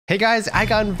Hey guys, I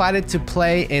got invited to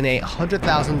play in a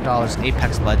 $100,000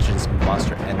 Apex Legends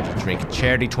Monster Energy Drink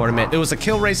charity tournament. It was a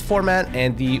kill race format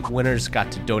and the winners got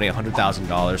to donate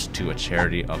 $100,000 to a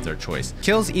charity of their choice.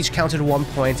 Kills each counted 1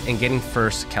 point and getting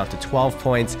first counted 12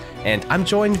 points. And I'm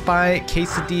joined by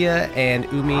Quesadilla and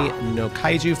Umi no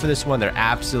Kaiju for this one. They're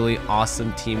absolutely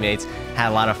awesome teammates. Had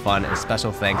a lot of fun, and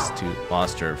special thanks to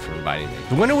Monster for inviting me.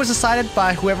 The winner was decided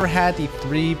by whoever had the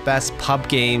 3 best pub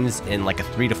games in like a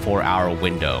 3 to 4 hour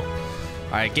window.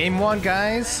 All right, game 1,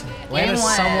 guys. Land is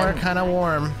somewhere kind of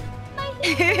warm.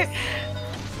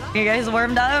 You guys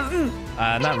warmed up?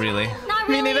 Not really. Not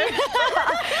really. Me neither.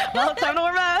 Well, time to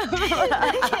warm up.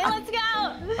 Okay, let's go.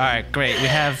 All right, great. We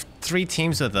have 3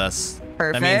 teams with us.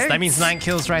 Perfect. That means 9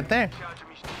 kills right there.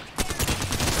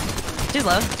 She's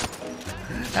low.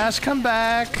 Ash, come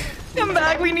back. Come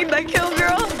back. We need that kill,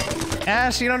 girl.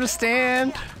 Ash, you don't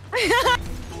understand.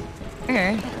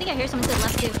 Okay. I think I hear someone to the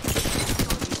left too.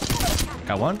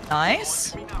 Got one.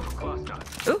 Nice.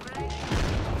 Ooh.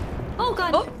 Oh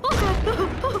god. Oh. Oh god.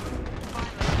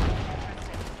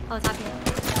 Oh, it's up here.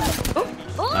 Ooh.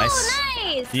 Oh, Nice.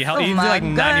 nice. You Oh did my like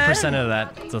 90% God. of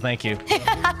that, so thank you. Oh,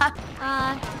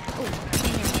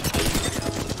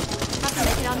 have to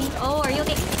make it on me. Oh, are you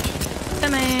okay?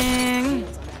 Coming.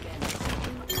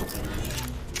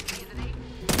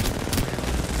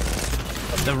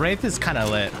 The Wraith is kind of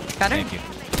lit. Got her? Thank you.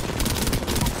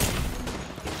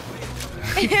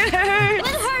 It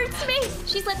hurts me.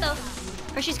 She's lit though.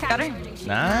 Or she's cracked. Got her.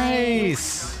 Nice.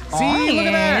 See, Nice. look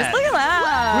at that. Look at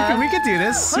that. We could do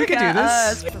this. We Look could do at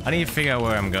this. us. I need to figure out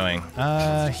where I'm going.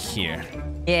 Here.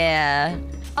 Yeah.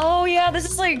 Oh yeah, this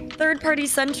is like third-party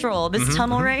central. This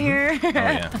tunnel right here. Oh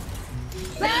yeah.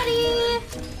 Ready?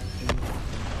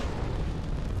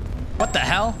 What the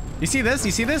hell? You see this?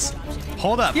 You see this?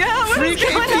 Hold up. Yeah, what Free is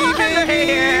going KP, on right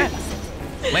baby. here?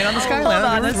 Land on this guy. Hold Land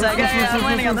on the a roof, second. roof, roof, I'm roof,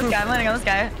 landing on roof, this guy. I'm landing on this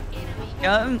guy.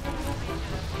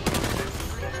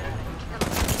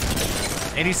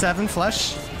 Yup. 87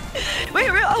 flush. Wait,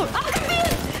 real. Oh.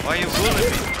 Why are you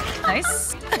bullying me?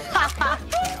 Nice.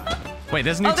 Wait,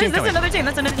 there's a new Oh, team that's coming. another team.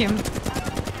 That's another team.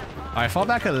 All right, fall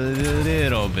back a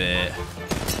little bit.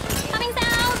 Coming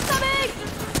down. Coming.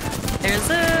 There's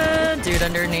a dude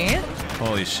underneath.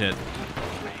 Holy shit.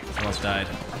 Almost died.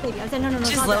 Baby, I said no.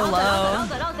 She's all low, good, all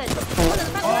good, all good, all good. All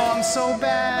good. Oh, I'm so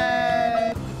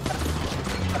bad.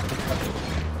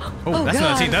 Oh, that's God.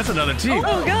 another team. That's another team.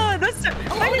 Oh god, that's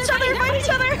fight each other, fight each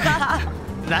other.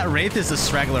 That Wraith is a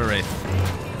straggler Wraith.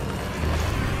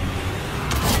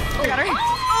 Got her.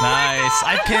 Nice.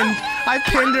 I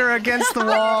pinned her against the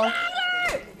wall.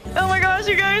 Oh my gosh,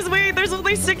 you guys, wait, there's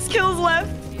only 6 kills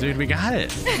left. Dude, we got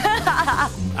it.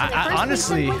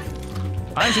 Honestly,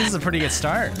 this is a pretty good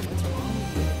start.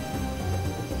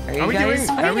 Are we doing?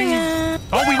 Are we?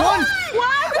 Oh, we won!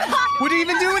 What? We didn't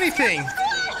even do anything.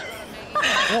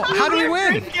 Well, how do we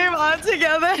win? First game on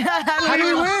together. How do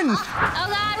we win? Oh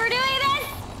god, we're doing this.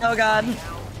 Oh god.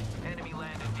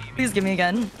 Please give me a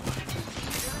gun.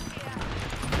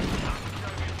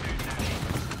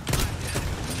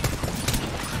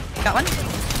 Got one?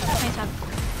 Nice job.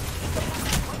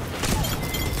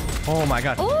 Oh my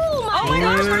god. Oh my Oh my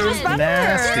gosh, we're just better.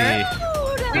 Nasty.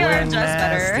 We We're are just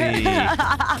nasty.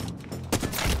 better.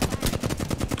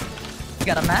 We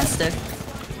got a mastiff.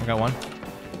 I got one.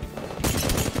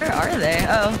 Where are they?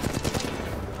 Oh,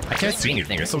 I can't see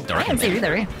anything. It's so I dark. can't see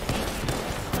either.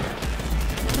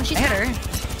 Oh, she's I hit cracked.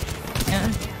 her.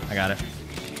 Yeah. I got it.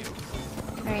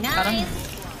 Very Got him. nice.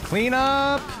 Clean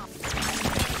up.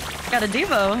 Got a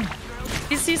Devo.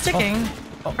 He's ticking.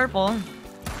 Oh. Purple.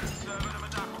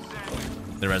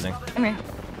 They're rezzing. Come here.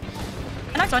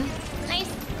 I knocked one. Nice.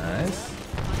 Nice.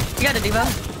 You got a Devo.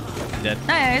 Dead.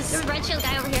 Nice. There's a red shield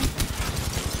guy over here.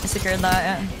 I secured that,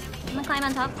 yeah. I'm gonna climb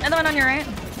on top. Another one on your right.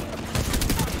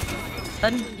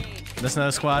 Dead. There's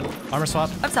another squad. Armor swap.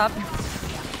 Up top.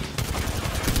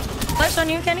 Flash on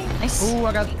you, Kenny. Nice. Ooh,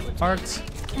 I got arcs.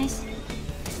 Nice.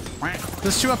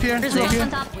 There's 2 up here. Where's 2 he? up here. On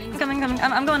top. I'm coming.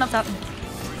 I'm going up top.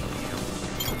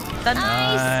 Dead.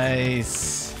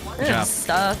 Nice. Good Good job.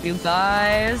 stuff, you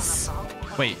guys.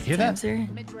 Wait, hear that? Here.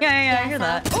 Yeah, I hear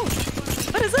that. Oh,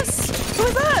 what is this? Who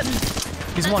is that?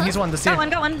 He's one. This Got here. one,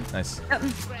 got one. Nice. Yep.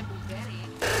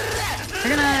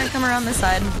 We're gonna come around this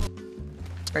side.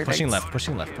 Perfect. Pushing left.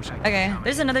 Pushing left. Okay,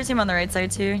 there's another team on the right side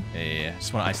too. Yeah.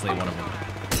 Just want to isolate one of them.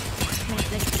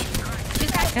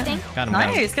 She's cracked, I think. Got him. Got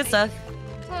him. Nice, good stuff.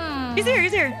 He's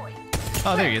here.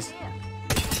 Oh, there he is.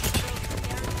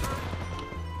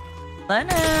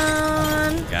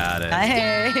 Lennon. Got it.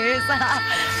 Nice.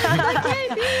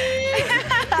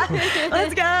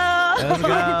 Let's go. Let's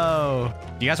go.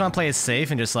 Do you guys want to play it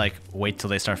safe and just like wait till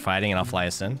they start fighting and I'll fly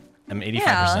us in? I'm 85%.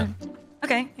 Yeah.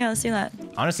 Okay, yeah, let's do that.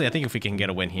 Honestly, I think if we can get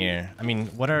a win here. I mean,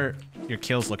 what are your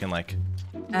kills looking like?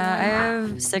 I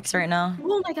have 6 right now.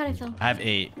 Oh my god, I fell. I have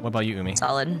 8. What about you, Umi?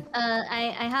 Solid.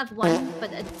 I have 1,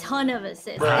 but a ton of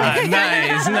assists. Ah,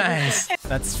 nice, nice.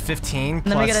 That's 15 And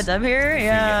then we get a dub here?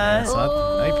 Yeah.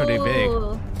 So that'd be pretty big.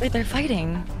 Oh, Wait, they're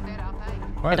fighting.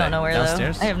 Where I are don't they? know where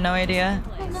Downstairs? though. I have no idea.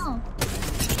 I don't know.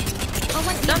 Oh,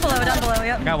 one, Down below,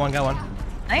 yep. Got one.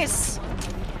 Nice.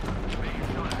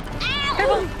 Ow!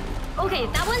 Careful. Okay,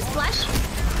 that one's flush.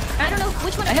 I don't know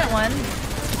which one I it hit was. one.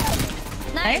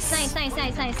 Nice. Nice.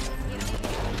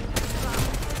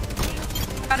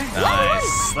 Got her.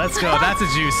 Nice. Let's go. That's a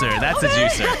juicer. That's a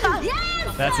juicer.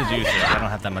 Yes! That's a juicer. I don't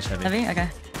have that much heavy. Heavy? Okay.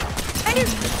 I do.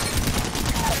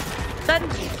 Dead.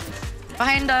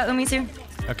 Behind Umi too.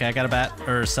 Okay, I got a bat.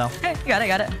 Or cell. Okay, you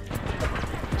got it.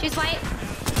 She's white.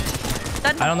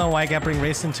 Dead. I don't know why I got bring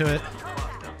race into it.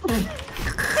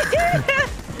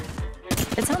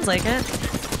 It sounds like it.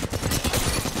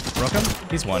 Broke him?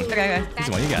 He's one. Okay. He's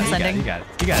one. You got it. You got it. You got it.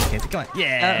 You got it, Casey. Come on.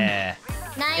 Yeah.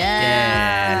 Nice.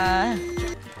 Yeah.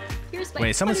 Here's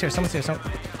Wait, someone's here. Someone's here.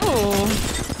 Ooh.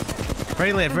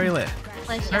 Very lit. Very lit.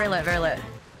 Very lit, very lit.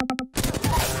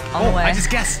 On the Oh, way. I just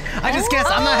guessed. I'm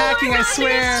not hacking. I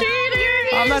swear.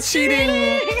 I'm not cheating.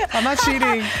 I'm not cheating.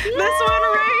 This one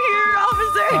right here,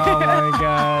 officer. Oh my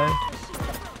god.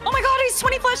 Oh my god, he's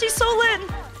 20 flash. He's so lit.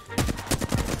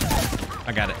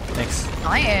 I got it. Thanks.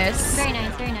 Nice. Very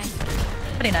nice, very nice.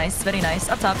 Very nice, very nice.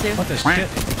 Up top too. What the shit?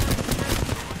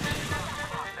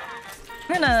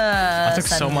 I'm gonna. I took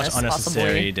so send much this,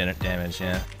 unnecessary possibly. damage,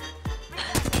 yeah.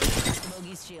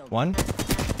 One.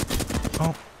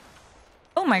 Oh,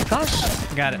 Oh my gosh.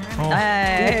 got it. Oh.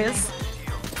 Nice.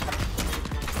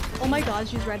 Oh my god,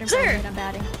 she's right in Sure. front of me and I'm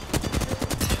batting.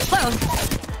 Low.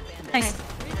 Nice.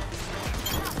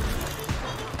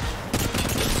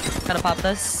 Gotta pop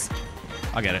this.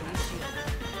 I'll get it.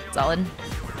 Solid.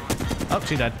 Oh,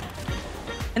 she died.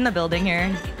 In the building here.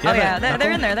 Yeah, Oh yeah, but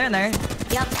they're in there. They're in there.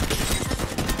 Yep.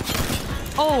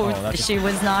 Oh, that's- she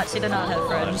was not. She did not have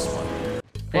friends.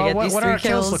 They Well, get these what 3 are our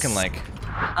kills kills looking like?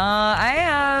 I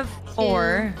have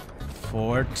 4.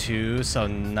 4, 2, so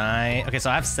 9. Okay, so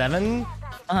I have 7.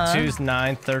 Uh-huh. 2's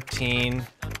 9, 13,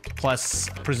 plus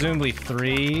presumably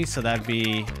 3, so that'd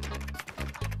be...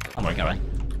 Oh my god.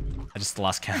 I just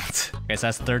lost count. Okay, so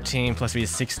that's 13 plus be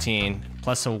 16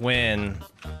 plus a win.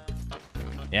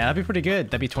 Yeah, that'd be pretty good.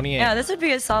 That'd be 28. Yeah, this would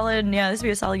be a solid. Yeah, this would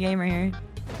be a solid game right here.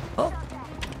 Oh.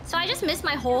 So I just missed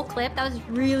my whole clip. That was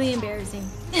really embarrassing.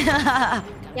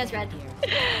 Yes, Red.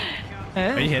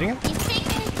 Are you hitting him? He's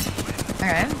taking.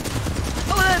 Okay.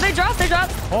 Oh, they dropped. They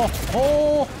dropped.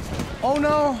 Oh no!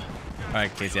 All right,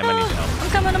 Casey, I might need your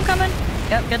help. I'm coming.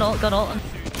 Yep, good ult.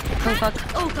 Oh fuck.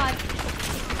 Oh god.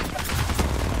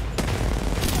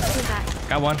 What was that?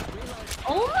 Got one.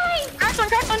 Oh my. Cracked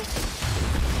one.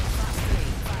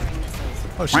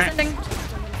 Oh shit! Sending.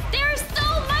 There's so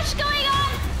much going on.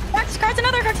 Cracked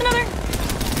another.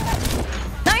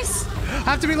 Nice. I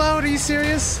have to reload. Are you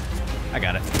serious? I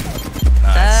got it.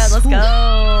 Let's go.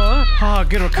 Oh,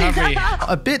 good recovery.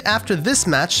 A bit after this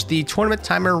match, the tournament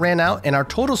timer ran out, and our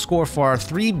total score for our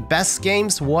 3 best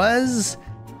games was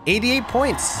 88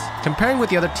 points. Comparing with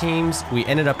the other teams, we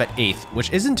ended up at 8th,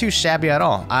 which isn't too shabby at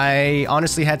all. I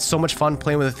honestly had so much fun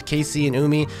playing with Casey and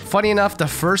Umi. Funny enough, the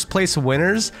first place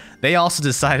winners, they also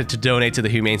decided to donate to the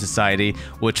Humane Society,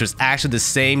 which was actually the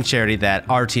same charity that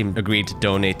our team agreed to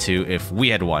donate to if we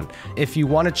had won. If you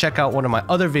want to check out one of my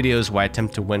other videos where I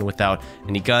attempt to win without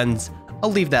any guns,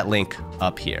 I'll leave that link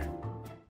up here.